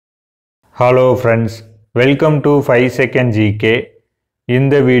Hello friends, welcome to 5 second GK.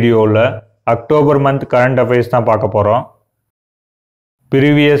 இந்த வீடியோவில் October month current affairs தான் பார்க்க போகிறோம்.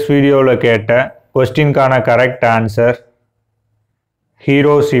 ப்ரீவியஸ் வீடியோவில் கேட்ட கொஸ்டின்கான கரெக்ட் ஆன்சர்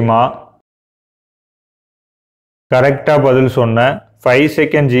ஹீரோஷிமா. கரெக்டாக பதில் சொன்ன 5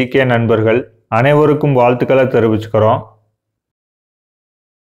 செகண்ட் ஜிகே நண்பர்கள் அனைவருக்கும் வாழ்த்துக்களை தெரிவிச்சுக்கிறோம்.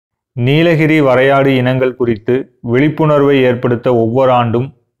 நீலகிரி வரையாடு இனங்கள் குறித்து விழிப்புணர்வை ஏற்படுத்த ஒவ்வொரு ஆண்டும்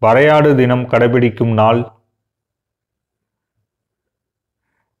வரையாடு தினம் கடைபிடிக்கும் நாள்.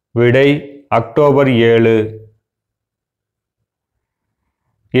 விடை அக்டோபர் 7.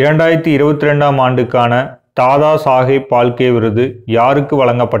 2022ஆம் ஆண்டுக்கான தாதா சாஹேப் பால்கே விருது யாருக்கு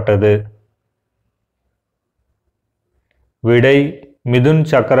வழங்கப்பட்டது? விடை மிதுன்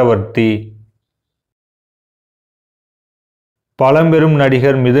சக்கரவர்த்தி. பழம்பெரும்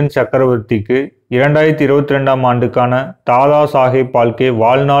நடிகர் மிதுன் சக்கரவர்த்திக்கு 2022ஆம் ஆண்டுக்கான தாதா சாஹேப் பால்கே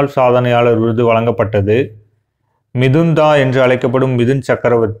வாழ்நாள் சாதனையாளர் விருது வழங்கப்பட்டது. மிதுன்தா என்று அழைக்கப்படும் மிதுன்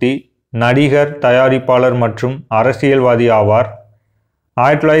சக்கரவர்த்தி நடிகர், தயாரிப்பாளர் மற்றும் அரசியல்வாதி ஆவார்.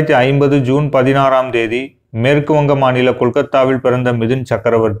 1950 ஜூன் 16ஆம் தேதி மேற்கு வங்க மாநில கொல்கத்தாவில் பிறந்த மிதுன்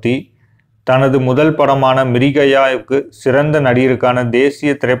சக்கரவர்த்தி தனது முதல் படமான மிரிகையாவுக்கு சிறந்த நடிகருக்கான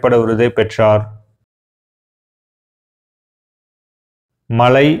தேசிய திரைப்பட விருதை பெற்றார்.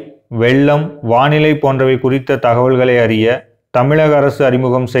 மழை, வெள்ளம், வானிலை போன்றவை குறித்த தகவல்களை அறிய தமிழக அரசு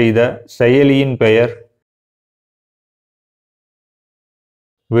அறிமுகம் செய்த செயலியின் பெயர்?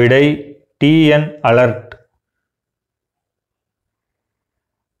 விடை டிஎன் அலர்ட்.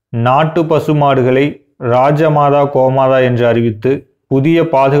 நாட்டு பசுமாடுகளை ராஜமாதா கோமாதா என்று அறிவித்து புதிய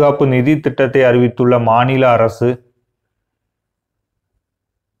பாதுகாப்பு நிதி திட்டத்தை அறிவித்துள்ள மாநில அரசு?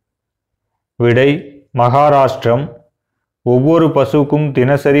 விடை மகாராஷ்டிரம். ஒவ்வொரு பசுக்கும்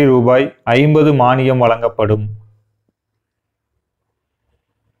தினசரி ரூபாய் 50 மானியம் வழங்கப்படும்.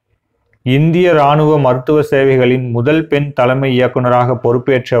 இந்திய இராணுவ மருத்துவ சேவைகளின் முதல் பெண் தலைமை இயக்குநராக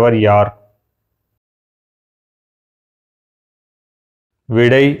பொறுப்பேற்றவர் யார்?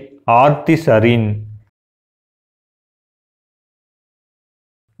 விடை ஆர்த்தி சரீன்.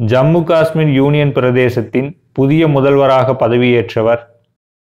 ஜம்மு காஷ்மீர் யூனியன் பிரதேசத்தின் புதிய முதல்வராக பதவியேற்றவர்?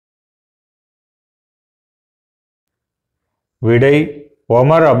 விடை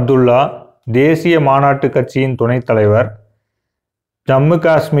ஒமர் அப்துல்லா. தேசிய மாநாட்டு கட்சியின் துணைத் தலைவர். ஜம்மு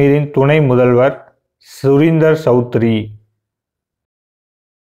காஷ்மீரின் துணை முதல்வர் சுரீந்தர் சௌத்ரி.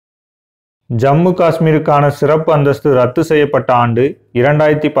 ஜம்மு காஷ்மீருக்கான சிறப்பு அந்தஸ்து ரத்து செய்யப்பட்ட ஆண்டு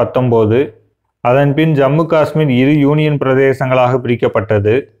 2019. அதன் பின் ஜம்மு காஷ்மீர் 2 யூனியன் பிரதேசங்களாக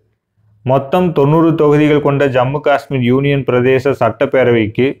பிரிக்கப்பட்டது. மொத்தம் 90 தொகுதிகள் கொண்ட ஜம்மு காஷ்மீர் யூனியன் பிரதேச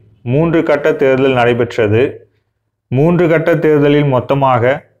சட்டப்பேரவைக்கு 3 கட்ட தேர்தல் நடைபெற்றது. 3 கட்ட தேர்தலில் மொத்தமாக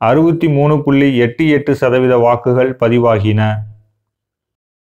 63.88% வாக்குகள் பதிவாகின.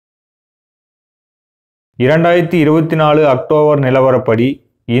 2024 அக்டோபர் நிலவரப்படி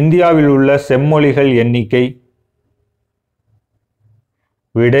இந்தியாவில் உள்ள செம்மொழிகள் எண்ணிக்கை?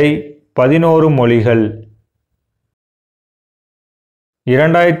 விடை 11 மொழிகள்.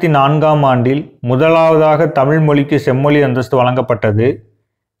 2004ஆம் ஆண்டில் முதலாவதாக தமிழ் மொழிக்கு செம்மொழி அந்தஸ்து வழங்கப்பட்டது.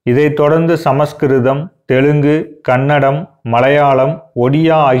 இதைத் தொடர்ந்து சமஸ்கிருதம், தெலுங்கு, கன்னடம், மலையாளம்,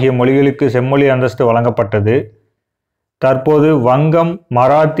 ஒடியா ஆகிய மொழிகளுக்கு செம்மொழி அந்தஸ்து வழங்கப்பட்டது. தற்போது வங்கம்,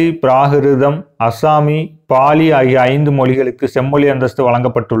 மராத்தி, பிராகிருதம், அசாமி, பாலி ஆகிய 5 மொழிகளுக்கு செம்மொழி அந்தஸ்து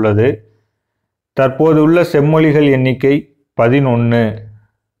வழங்கப்பட்டுள்ளது. தற்போது உள்ள செம்மொழிகள் எண்ணிக்கை 11.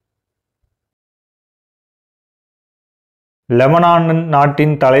 லெபனான்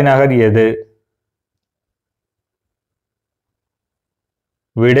நாட்டின் தலைநகர் எது?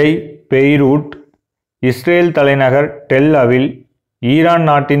 விடை பெய்ரூட். இஸ்ரேல் தலைநகர் டெல் அவில். ஈரான்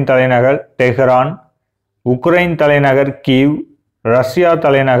நாட்டின் தலைநகர் தெஹ்ரான். உக்ரைன் தலைநகர் கீவ். ரஷ்யா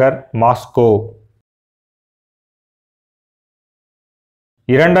தலைநகர் மாஸ்கோ.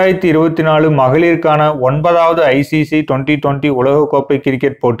 2024 மகளிருக்கான 9வது ICC 2020 உலகக்கோப்பை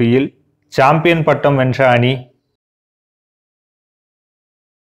கிரிக்கெட் போட்டியில் சாம்பியன் பட்டம் வென்ற அணி?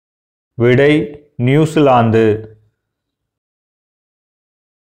 விடை நியூசிலாந்து.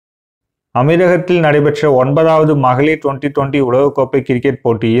 அமீரகத்தில் நடைபெற்ற 9வது மகளிர் 2020 உலகக்கோப்பை கிரிக்கெட்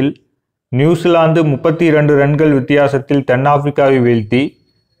போட்டியில் நியூசிலாந்து 32 ரன்கள் வித்தியாசத்தில் தென்னாப்பிரிக்காவை வீழ்த்தி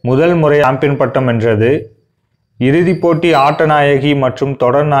முதல் முறை சாம்பியன் பட்டம் வென்றது. இறுதிப் போட்டி ஆட்ட நாயகி மற்றும்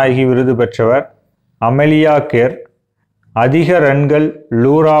தொடர் நாயகி விருது பெற்றவர் அமெலியா கேர். அதிக ரன்கள்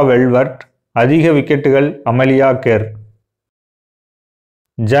லூரா வெல்வர்ட். அதிக விக்கெட்டுகள் அமெலியா கேர்.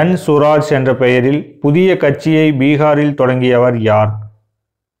 ஜன் சுராஜ் என்ற பெயரில் புதிய கட்சியை பீகாரில் தொடங்கியவர் யார்?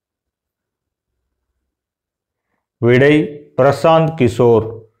 விடை பிரசாந்த் கிஷோர்.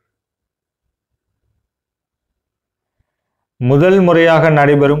 முதல் முறையாக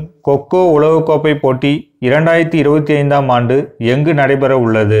நடைபெறும் கொக்கோ உலகக்கோப்பை போட்டி 2025ஆம் ஆண்டு எங்கு நடைபெற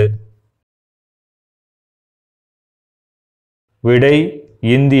உள்ளது? விடை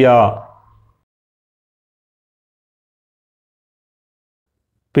இந்தியா.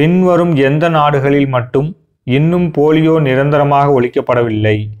 பின்வரும் எந்த நாடுகளில் மட்டும் இன்னும் போலியோ நிரந்தரமாக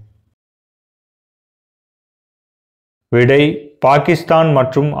ஒழிக்கப்படவில்லை? விடை பாகிஸ்தான்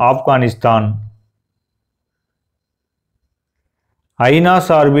மற்றும் ஆப்கானிஸ்தான். ஐநா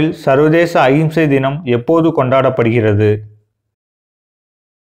சார்பில் சர்வதேச அகிம்சை தினம் எப்போது கொண்டாடப்படுகிறது?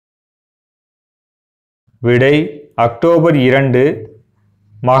 விடை அக்டோபர் 2.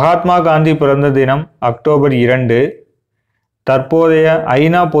 மகாத்மா காந்தி பிறந்த தினம் அக்டோபர் 2. தற்போதைய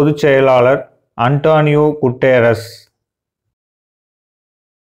ஐநா பொதுச் செயலாளர் அன்டானியோ குட்டேரஸ்.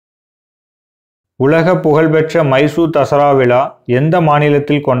 உலக புகழ்பெற்ற மைசூர் தசரா விழா எந்த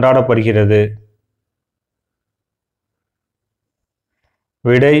மாநிலத்தில் கொண்டாடப்படுகிறது?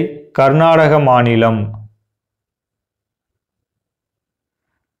 விடை கர்நாடக மாநிலம்.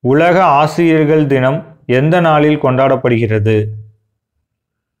 உலக ஆசிரியர்கள் தினம் எந்த நாளில் கொண்டாடப்படுகிறது?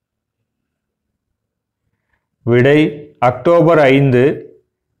 விடை அக்டோபர் 5.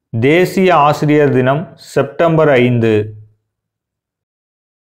 தேசிய ஆசிரியர் தினம் செப்டம்பர் 5.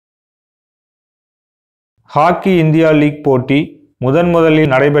 ஹாக்கி இந்தியா லீக் போட்டி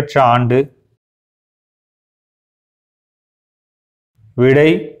முதலில் நடைபெற்ற ஆண்டு? விடை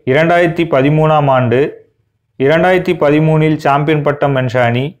 2013ஆம் ஆண்டு. 2013இல் சாம்பியன் பட்டம் வென்ற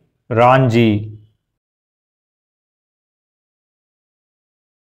அணி ராஞ்சி.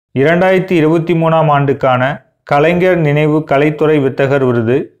 2023ஆம் ஆண்டுக்கான கலைஞர் நினைவு கலைத்துறை வித்தகர்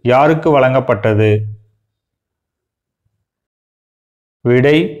விருது யாருக்கு வழங்கப்பட்டது?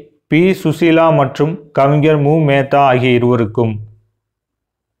 விடை பி. சுசீலா மற்றும் கவிஞர் மு. மேத்தா ஆகிய இருவருக்கும்.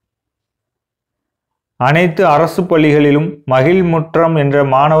 அனைத்து அரசு பள்ளிகளிலும் மகிழ்முற்றம் என்ற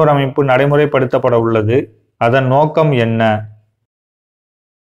மாணவர் அமைப்பு நடைமுறைப்படுத்தப்பட உள்ளது. அதன் நோக்கம் என்ன?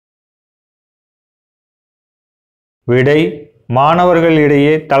 விடை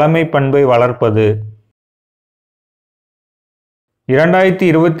மாணவர்களிடையே தலைமை பண்பை வளர்ப்பது.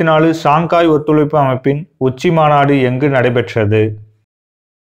 2024 ஷாங்காய் ஒத்துழைப்பு அமைப்பின் உச்சி மாநாடு எங்கு நடைபெற்றது?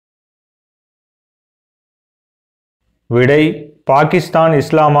 விடை பாகிஸ்தான்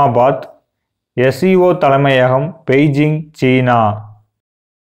இஸ்லாமாபாத். SCO தலைமையகம் பெய்ஜிங், சீனா.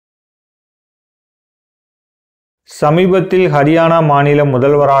 சமீபத்தில் ஹரியானா மாநில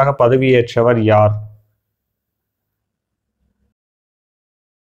முதல்வராக பதவியேற்றவர் யார்?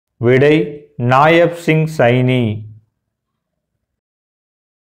 விடை நாயப் சிங் சைனி.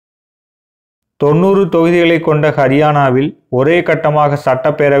 90 தொகுதிகளை கொண்ட ஹரியானாவில் ஒரே கட்டமாக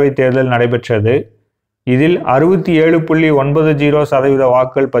சட்டப்பேரவை தேர்தல் நடைபெற்றது. இதில் 67.90%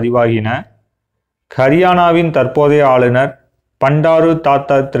 வாக்குகள் பதிவாகின. ஹரியானாவின் தற்போதைய ஆளுநர் பண்டாரு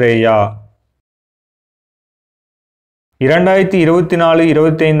தாத்தாத்ரேயா.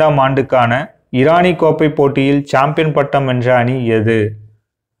 2024-25ஆம் ஆண்டுக்கான இரானி கோப்பை போட்டியில் சாம்பியன் பட்டம் வென்ற அணி எது?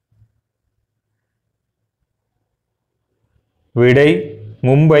 விடை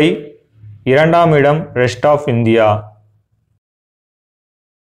மும்பை. 2ஆம் இடம் ரெஸ்ட் ஆஃப் இந்தியா.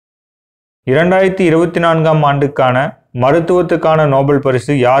 2024ஆம் ஆண்டுக்கான மருத்துவத்துக்கான நோபல்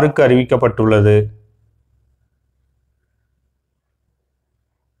பரிசு யாருக்கு அறிவிக்கப்பட்டுள்ளது?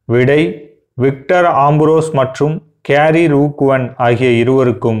 விடை விக்டர் ஆம்புரோஸ் மற்றும் கேரி ரூக்குவன் ஆகிய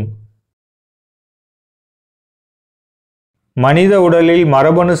இருவருக்கும். மனித உடலில்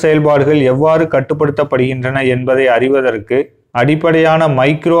மரபணு செயல்பாடுகள் எவ்வாறு கட்டுப்படுத்தப்படுகின்றன என்பதை அறிவதற்கு அடிப்படையான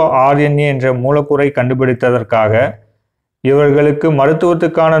மைக்ரோ RNA என்ற மூலக்கூறை கண்டுபிடித்ததற்காக இவர்களுக்கு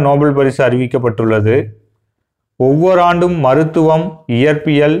மருத்துவத்துக்கான நோபல் பரிசு அறிவிக்கப்பட்டுள்ளது. ஒவ்வொரு ஆண்டும் மருத்துவம்,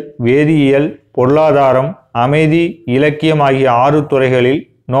 இயற்பியல், வேதியியல், பொருளாதாரம், அமைதி, இலக்கியம் ஆகிய 6 துறைகளில்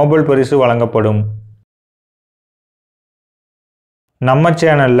நோபல் பரிசு வழங்கப்படும். நம்ம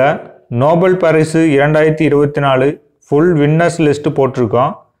சேனல்ல நோபல் பரிசு 2024 ஃபுல் வின்னர்ஸ் லிஸ்ட்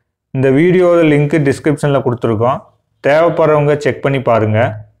போட்டிருக்கோம். இந்த வீடியோட லிங்க் டிஸ்கிரிப்ஷனில் கொடுத்துருக்கோம். தேவைப்படுறவங்க செக் பண்ணி பாருங்க.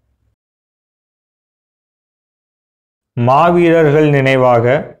 மாவீரர்கள் நினைவாக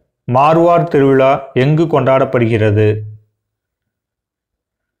மார்வார் திருவிழா எங்கு கொண்டாடப்படுகிறது?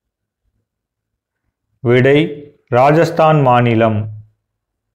 விடை ராஜஸ்தான் மாநிலம்.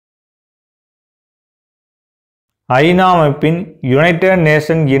 ஐநா அமைப்பின் United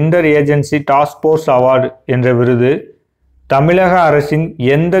nation inter agency task force award என்ற விருது தமிழக அரசின்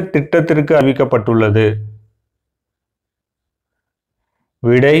எந்த திட்டத்திற்கு அறிவிக்கப்பட்டுள்ளது?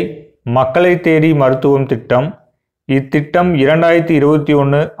 விடை மக்களை தேடி மருத்துவம் திட்டம். இத்திட்டம்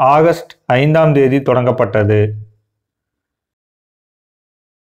 2021 ஆகஸ்ட் 5ஆம் தேதி தொடங்கப்பட்டது.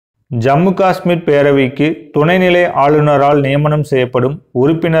 ஜம்மு காஷ்மீர் பேரவைக்கு துணைநிலை ஆளுநரால் நியமனம் செய்யப்படும்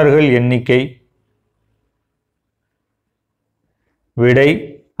உறுப்பினர்கள் எண்ணிக்கை? விடை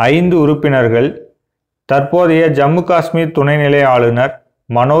 5 உறுப்பினர்கள். தற்போதைய ஜம்மு காஷ்மீர் துணைநிலை ஆளுநர்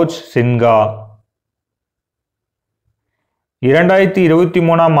மனோஜ் சின்ஹா.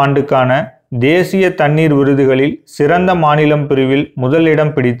 2023ஆம் ஆண்டுக்கான தேசிய தண்ணீர் விருதுகளில் சிறந்த மாநிலம் பிரிவில்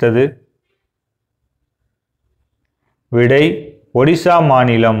முதலிடம் பிடித்தது? விடை ஒடிசா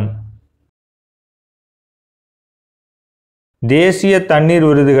மாநிலம். தேசிய தண்ணீர்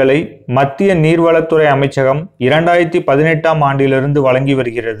விருதுகளை மத்திய நீர்வளத்துறை அமைச்சகம் 2018ஆம் ஆண்டிலிருந்து வழங்கி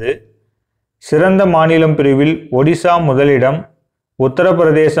வருகிறது. சிறந்த மாநிலம் பிரிவில் ஒடிசா முதலிடம்,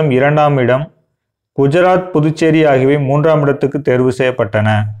 உத்தரப்பிரதேசம் 2ஆம் இடம், குஜராத், புதுச்சேரி ஆகியவை 3ஆம் இடத்துக்கு தேர்வு செய்யப்பட்டன.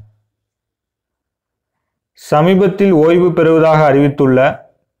 சமீபத்தில் ஓய்வு பெறுவதாக அறிவித்துள்ள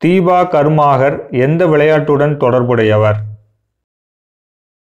தீபா கர்மாகர் எந்த விளையாட்டுடன் தொடர்புடையவர்?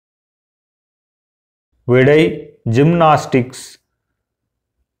 விடை ஜிம்னாஸ்டிக்ஸ்.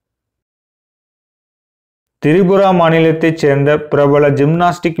 திரிபுரா மாநிலத்தைச் சேர்ந்த பிரபல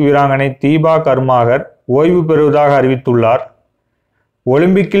ஜிம்னாஸ்டிக் வீராங்கனை தீபா கர்மாகர் ஓய்வு பெறுவதாக அறிவித்துள்ளார்.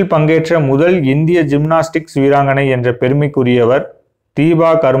 ஒலிம்பிக்கில் பங்கேற்ற முதல் இந்திய ஜிம்னாஸ்டிக்ஸ் வீராங்கனை என்ற பெருமைக்குரியவர்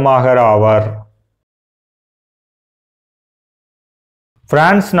தீபா கர்மாகர் ஆவார்.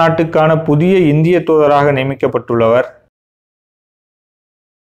 பிரான்ஸ் நாட்டுக்கான புதிய இந்திய தூதராக நியமிக்கப்பட்டுள்ளவர்?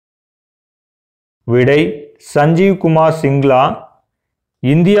 விடை சஞ்சீவ் குமார் சிங்லா.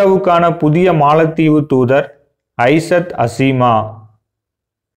 இந்தியாவுக்கான புதிய மாலத்தீவு தூதர் ஐசத் அசீமா.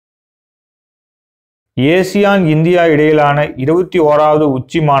 ஏசியான் இந்தியா இடையிலான 21வது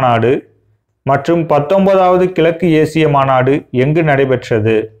உச்சி மாநாடு மற்றும் 19வது கிழக்கு ஏசிய மாநாடு எங்கு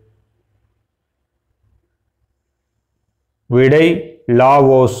நடைபெற்றது? விடை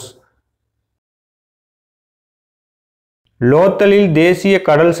லாவோஸ். லோத்தலில் தேசிய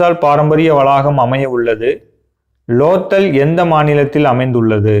கடல்சார் பாரம்பரிய வளாகம் அமைய உள்ளது. லோத்தல் எந்த மாநிலத்தில்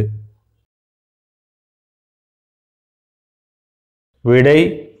அமைந்துள்ளது? விடை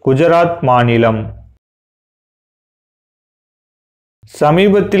குஜராத் மாநிலம்.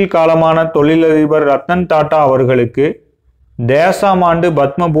 சமீபத்தில் காலமான தொழிலதிபர் ரத்தன் டாடா அவர்களுக்கு தேசாம் ஆண்டு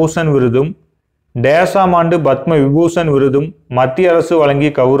பத்ம பூஷன் விருதும் தேசாம் ஆண்டு பத்ம விபூஷன் விருதும் மத்திய அரசு வழங்கி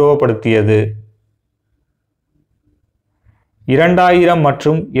கௌரவப்படுத்தியது. 2000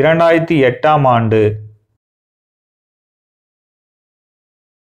 மற்றும் 2008ஆம் ஆண்டு.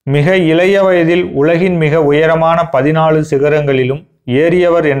 மிக இளைய வயதில் உலகின் மிக உயரமான 14 சிகரங்களிலும்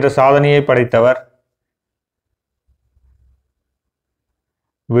ஏறியவர் என்ற சாதனையை படைத்தவர்?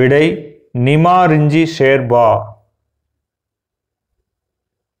 விடை நிமா ரிஞ்சி ஷேர்பா.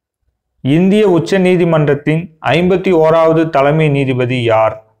 இந்திய உச்ச நீதிமன்றத்தின் 51வது தலைமை நீதிபதி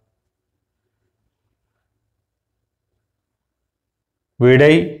யார்?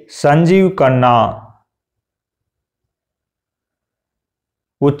 விடை சஞ்சீவ் கண்ணா.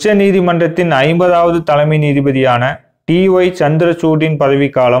 உச்ச நீதிமன்றத்தின் 50வது தலைமை நீதிபதியான டி.ஒய். சந்திரசூடின்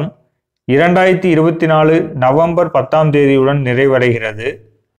பதவிக்காலம் 2024 நவம்பர் 10ஆம் தேதியுடன் நிறைவடைகிறது.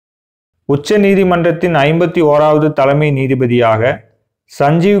 உச்ச நீதிமன்றத்தின் 51வது தலைமை நீதிபதியாக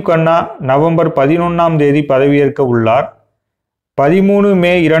சஞ்சீவ் கண்ணா நவம்பர் 11ஆம் தேதி பதவியேற்க உள்ளார். 13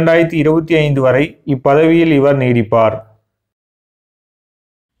 மே 2025 வரை இப்பதவியில் இவர் நீடிப்பார்.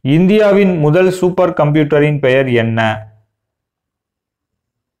 இந்தியாவின் முதல் சூப்பர் கம்ப்யூட்டரின் பெயர் என்ன?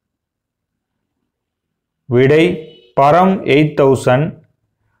 விடை பரம் 8000.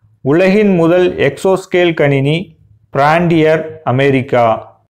 உலகின் முதல் எக்ஸோஸ்கேல் கணினி பிராண்டியர், அமெரிக்கா.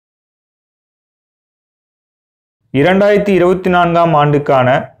 2024ஆம் ஆண்டுக்கான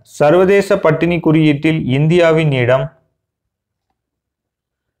சர்வதேச பட்டினி குறியீட்டில் இந்தியாவின் இடம்?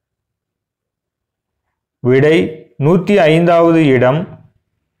 விடை 105வது இடம்.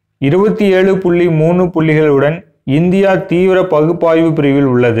 27.3 புள்ளிகளுடன் இந்தியா தீவிர பகுப்பாய்வு பிரிவில்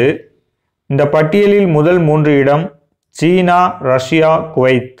உள்ளது. இந்த பட்டியலில் முதல் 3 இடம் சீனா, ரஷ்யா,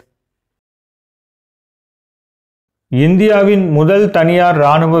 குவைத். இந்தியாவின் முதல் தனியார்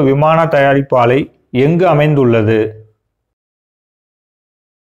இராணுவ விமான தயாரிப்பு ஆலை எங்கு அமைந்துள்ளது?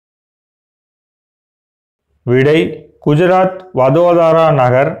 விடை குஜராத் வதோதரா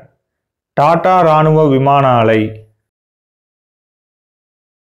நகர். டாடா இராணுவ விமான ஆலை.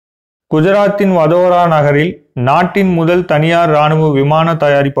 குஜராத்தின் வதோதரா நகரில் நாட்டின் முதல் தனியார் இராணுவ விமான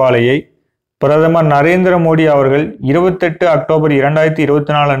தயாரிப்பு ஆலையை பிரதமர் நரேந்திர மோடி அவர்கள் 28 அக்டோபர்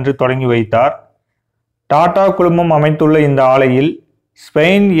 2024 அன்று தொடங்கி வைத்தார். டாடா குழுமம் அமைத்துள்ள இந்த ஆலையில்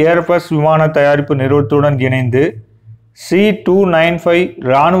ஸ்பெயின் ஏர்பஸ் விமான தயாரிப்பு நிறுவனத்துடன் இணைந்து C295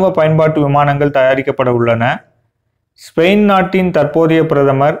 இராணுவ பயன்பாட்டு விமானங்கள் தயாரிக்கப்பட உள்ளன. ஸ்பெயின் நாட்டின் தற்போதைய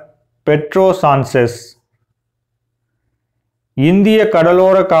பிரதமர் பெட்ரோ சான்செஸ். இந்திய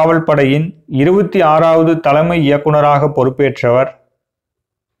கடலோர காவல் படையின் 26வது தலைமை இயக்குநராக பொறுப்பேற்றவர்?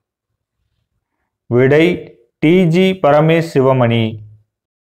 விடை டி.ஜி. பரமேஷ் சிவமணி.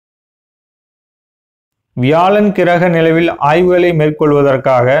 வியாழன் கிரக நிலவில் ஆய்வுகளை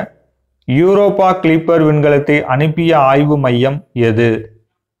மேற்கொள்வதற்காக யூரோப்பா கிளிப்பர் விண்கலத்தை அனுப்பிய ஆய்வு மையம் எது?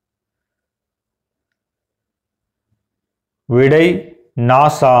 விடை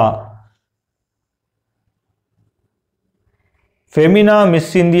நாசா. ஃபெமினா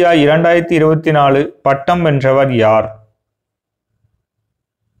மிஸ் இந்தியா 2024 பட்டம் வென்றவர் யார்?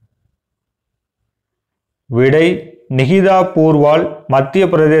 விடை நிகிதா பூர்வால், மத்திய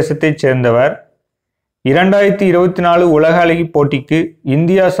பிரதேசத்தைச் சேர்ந்தவர். 2024 உலக அழகி போட்டிக்கு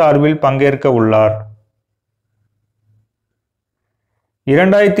இந்தியா சார்பில் பங்கேற்க உள்ளார்.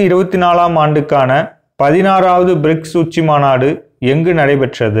 2024 ஆண்டுக்கான 16வது பிரிக்ஸ் உச்சி மாநாடு எங்கு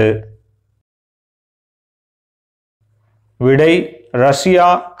நடைபெற்றது? விடை ரஷ்யா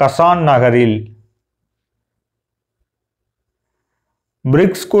கசான் நகரில்.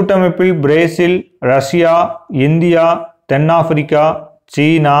 பிரிக்ஸ் கூட்டமைப்பில் பிரேசில், ரஷ்யா, இந்தியா, தென்னாப்பிரிக்கா,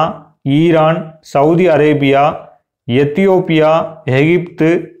 சீனா, ஈரான், சவுதி அரேபியா, எத்தியோப்பியா, எகிப்து,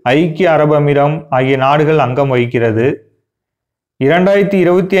 ஐக்கிய அரபு அமீரம் ஆகிய நாடுகள் அங்கம் வகிக்கிறது.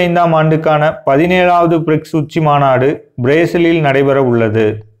 2025 ஆண்டுக்கான 17வது பிரிக்ஸ் உச்சி மாநாடு பிரேசிலில் நடைபெற உள்ளது.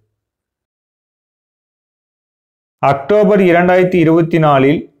 அக்டோபர்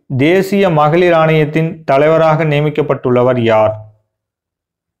 2024 தேசிய மகளிர் ஆணையத்தின் தலைவராக நியமிக்கப்பட்டுள்ளவர் யார்?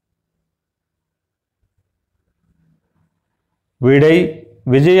 விடை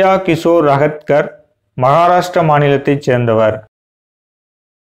விஜயா கிஷோர் ரஹத்கர், மகாராஷ்டிரா மாநிலத்தைச் சேர்ந்தவர்.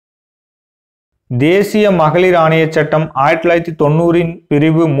 தேசிய மகளிர் ஆணைய சட்டம் 1990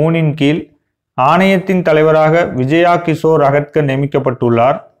 பிரிவு 3 கீழ் ஆணையத்தின் தலைவராக விஜயா கிஷோர் ரஹத்கர்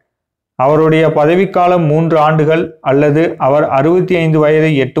நியமிக்கப்பட்டுள்ளார். அவருடைய பதவிக்காலம் 3 ஆண்டுகள் அல்லது அவர் 65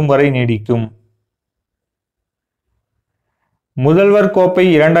 வயதை எட்டும் வரை நீடிக்கும். முதல்வர் கோப்பை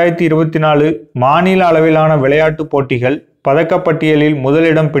 2024 மாநில அளவிலான விளையாட்டுப் போட்டிகள் பதக்கப்பட்டியலில்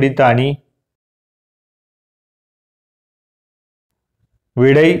முதலிடம் பிடித்த அணி?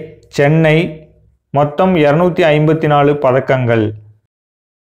 விடை சென்னை, மொத்தம் 254 பதக்கங்கள்.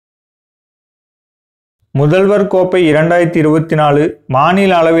 முதல்வர் கோப்பை 2024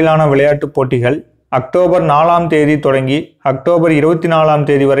 மாநில அளவிலான விளையாட்டுப் போட்டிகள் அக்டோபர் 4ஆம் தேதி தொடங்கி அக்டோபர் 24ஆம்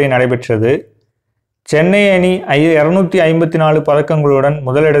தேதி வரை நடைபெற்றது. சென்னை அணி 254 பதக்கங்களுடன்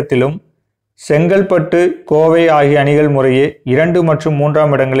முதலிடத்திலும், செங்கல்பட்டு, கோவை ஆகிய அணிகள் முறையே 2 மற்றும்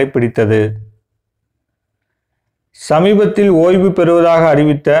 3ஆம் இடங்களை பிடித்தது. சமீபத்தில் ஓய்வு பெறுவதாக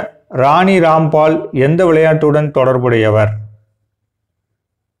அறிவித்த ராணி ராம்பால் எந்த விளையாட்டுடன் தொடர்புடையவர்?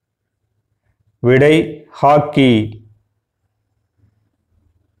 விடை ஹாக்கி.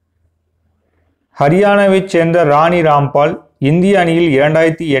 ஹரியானாவைச் சேர்ந்த ராணி ராம்பால் இந்திய அணியில்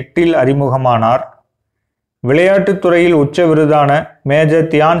 2008 அறிமுகமானார். விளையாட்டுத் துறையில் உச்ச விருதான மேஜர்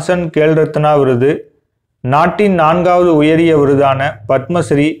தியான்சந்த் கேல் ரத்னா விருது, நாட்டின் 4வது உயரிய விருதான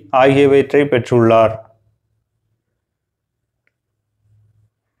பத்மஸ்ரீ ஆகியவற்றை பெற்றுள்ளார்.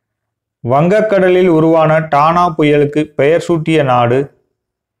 வங்கக்கடலில் உருவான டானா புயலுக்கு பெயர் சூட்டிய நாடு?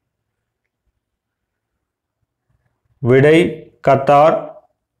 விடை கத்தார்.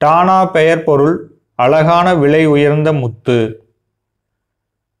 டானா பெயர் பொருள் அழகான விலை உயர்ந்த முத்து.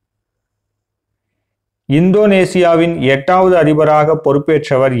 இந்தோனேசியாவின் 8வது அதிபராக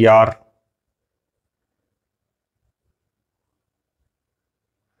பொறுப்பேற்றவர் யார்?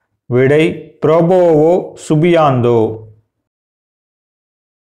 விடை பிரபோவோ சுபியாந்தோ.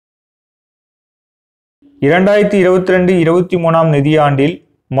 2022-23 நிதியாண்டில்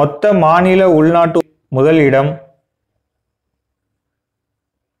மொத்த மாநில உள்நாட்டு முதலிடம்?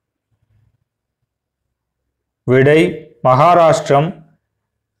 விடை மகாராஷ்டிரம்.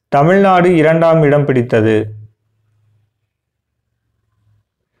 தமிழ்நாடு 2ஆம் இடம் பிடித்தது.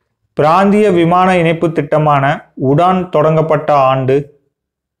 பிராந்திய விமான இணைப்பு திட்டமான உடான் தொடங்கப்பட்ட ஆண்டு?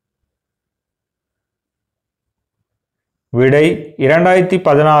 விடை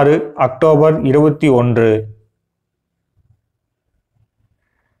 2016 அக்டோபர் 21.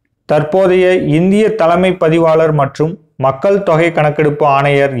 தற்போதைய இந்திய தலைமை பதிவாளர் மற்றும் மக்கள் தொகை கணக்கெடுப்பு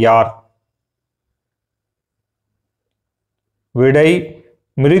ஆணையர் யார்? விடை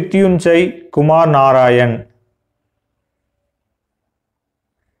மிருத்யுஞ்சய் குமார் நாராயண்.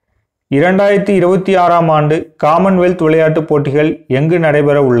 2026ஆம் ஆண்டு காமன்வெல்த் விளையாட்டுப் போட்டிகள் எங்கு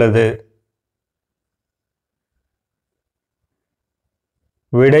நடைபெற உள்ளது?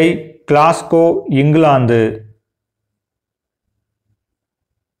 விடை கிளாஸ்கோ, இங்கிலாந்து.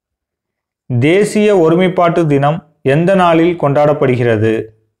 தேசிய ஒருமைப்பாட்டு தினம் எந்த நாளில் கொண்டாடப்படுகிறது?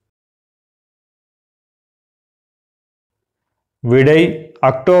 விடை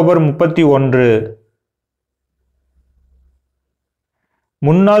அக்டோபர் 31.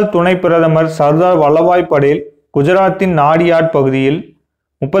 முன்னாள் துணை பிரதமர் சர்தார் வல்லபாய் படேல் குஜராத்தின் நாடியாட் பகுதியில்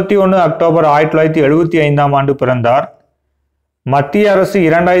 31 அக்டோபர் 1975 ஆண்டு பிறந்தார். மத்திய அரசு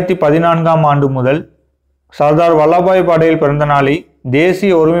 2014 ஆண்டு முதல் சர்தார் வல்லபாய் படேல் பிறந்த நாளை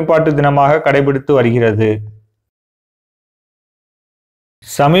தேசிய ஒருமைப்பாட்டு தினமாக கடைபிடித்து வருகிறது.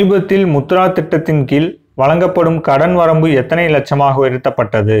 சமீபத்தில் முத்ரா திட்டத்தின் கீழ் வழங்கப்படும் கடன் வரம்பு எத்தனை லட்சமாக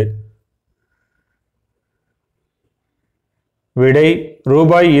உயர்த்தப்பட்டது? விடை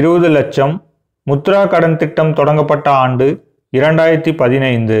ரூபாய் 20 லட்சம். முத்ரா கடன் திட்டம் தொடங்கப்பட்ட ஆண்டு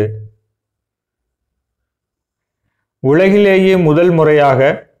 2015. உலகிலேயே முதல் முறையாக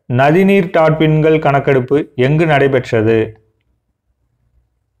நதிநீர் டால்பின்கள் கணக்கெடுப்பு எங்கு நடைபெற்றது?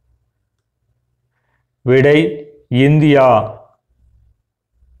 விடை இந்தியா.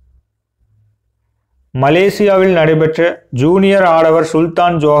 மலேசியாவில் நடைபெற்ற ஜூனியர் ஆடவர்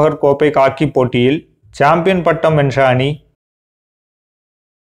சுல்தான் ஜோஹர் கோப்பை ஹாக்கி போட்டியில் சாம்பியன் பட்டம் வென்ற அணி?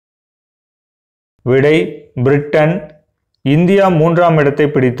 விடை பிரிட்டன். இந்தியா 3ஆம் இடத்தை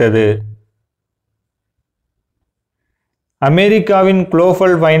பிடித்தது. அமெரிக்காவின்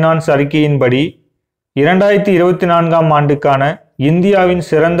குளோபல் ஃபைனான்ஸ் அறிக்கையின்படி 2024 ஆண்டுக்கான இந்தியாவின்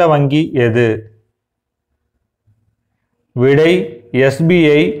சிறந்த வங்கி எது? விடை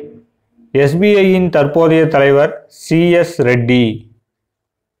எஸ்பிஐ. எஸ்பிஐயின் தற்போதைய தலைவர் CS ரெட்டி.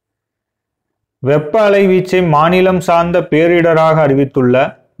 வெப்ப அலைவீச்சை மாநிலம் சார்ந்த பேரிடராக அறிவித்துள்ள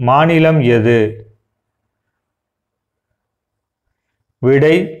மாநிலம் எது?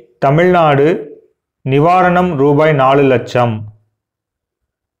 விடை தமிழ்நாடு. நிவாரணம் ரூபாய் 4 லட்சம்.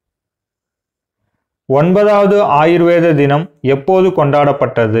 9வது ஆயுர்வேத தினம் எப்போது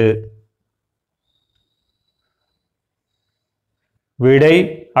கொண்டாடப்பட்டது? விடை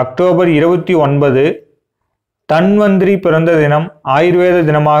அக்டோபர் 29. தன்வந்திரி பிறந்த தினம் ஆயுர்வேத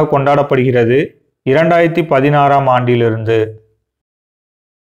தினமாக கொண்டாடப்படுகிறது 2016 ஆண்டிலிருந்து.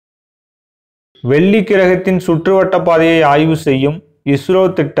 வெள்ளி கிரகத்தின் சுற்றுவட்ட பாதையை ஆய்வு செய்யும் இஸ்ரோ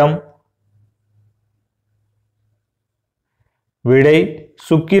திட்டம்? விடை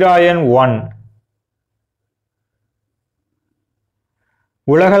சுக்கிராயன் 1.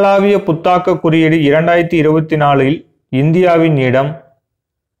 உலகளாவிய புத்தாக்க குறியீடு 2024 இந்தியாவின் இடம்?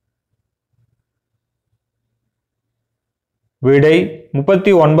 விடை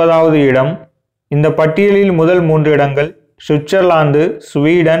 39வது இடம். இந்த பட்டியலில் முதல் 3 இடங்கள் Switzerland,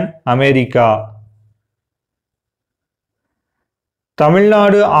 Sweden, America.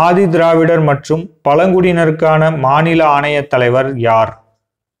 Tamil Nadu Adi Dravidar மற்றும் பழங்குடியினருக்கான மாநில ஆணைய தலைவர் யார்?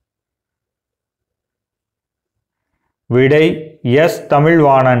 விடை S.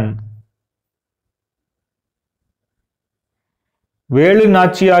 தமிழ்வாணன். வேலு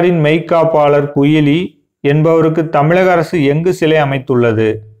நாச்சியாரின் மெய்காப்பாளர் குயிலி என்பவருக்கு தமிழக அரசு எங்கு சிலை அமைத்துள்ளது?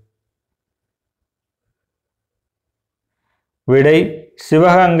 விடை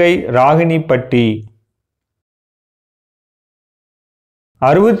சிவகங்கை ராகினிப்பட்டி.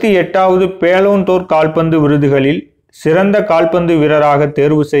 68வது பேலோன்டோர் கால்பந்து விருதுகளில் சிறந்த கால்பந்து வீரராக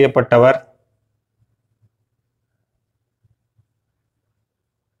தேர்வு செய்யப்பட்டவர்?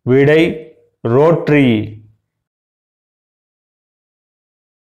 விடை ரோட்ரி.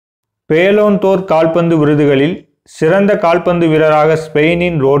 பேலோன்டோர் கால்பந்து விருதுகளில் சிறந்த கால்பந்து வீரராக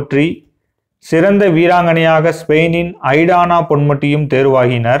ஸ்பெயினின் ரோட்ரி, சிறந்த வீராங்கனையாக ஸ்பெயினின் ஐடானா பொன்மட்டியும்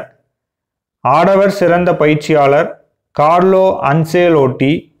தேர்வாகினர். ஆடவர் சிறந்த பயிற்சியாளர் கார்லோ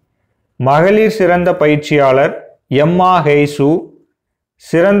அன்செலோட்டி, மகளிர் சிறந்த பயிற்சியாளர் எம்மா ஹெய்சு,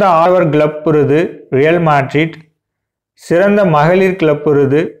 சிறந்த ஆடவர் கிளப் விருது ரியல் மேட்ரிட், சிறந்த மகளிர் கிளப்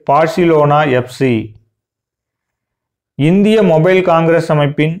விருது பார்சிலோனா FC. இந்திய மொபைல் காங்கிரஸ்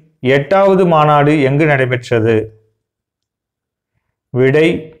அமைப்பின் 8வது மாநாடு எங்கு நடைபெற்றது? விடை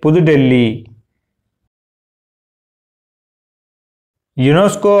புதுடெல்லி.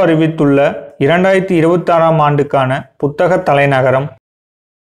 யுனெஸ்கோ அறிவித்துள்ள 2026 ஆண்டுக்கான புத்தக தலைநகரம்?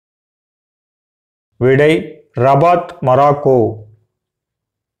 விடை ரபாத், மொராக்கோ.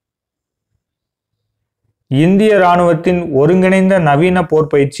 இந்திய இராணுவத்தின் ஒருங்கிணைந்த நவீன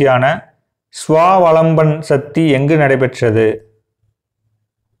போர் பயிற்சியான ஸ்வாவலம்பன் சக்தி எங்கு நடைபெற்றது?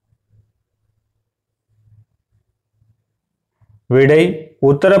 விடை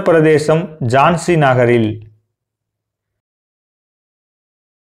உத்தரப்பிரதேசம், ஜான்சி நகரில்.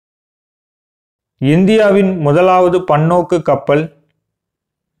 இந்தியாவின் முதலாவது பன்னோக்கு கப்பல்?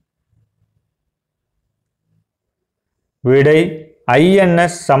 விடை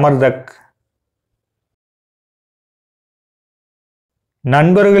INS சமர்தக்.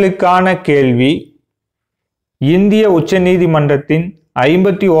 நண்பர்களுக்கான கேள்வி: இந்திய உச்சநீதிமன்றத்தின்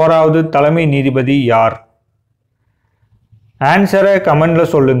 51வது தலைமை நீதிபதி யார்? ஆன்சரை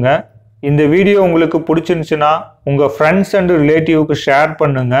கமெண்டில் சொல்லுங்கள். இந்த வீடியோ உங்களுக்கு பிடிச்சிருந்துச்சுன்னா உங்கள் ஃப்ரெண்ட்ஸ் அண்ட் ரிலேட்டிவ்க்கு ஷேர்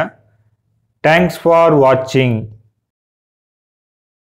பண்ணுங்கள். தேங்க்ஸ் ஃபார் வாட்சிங்.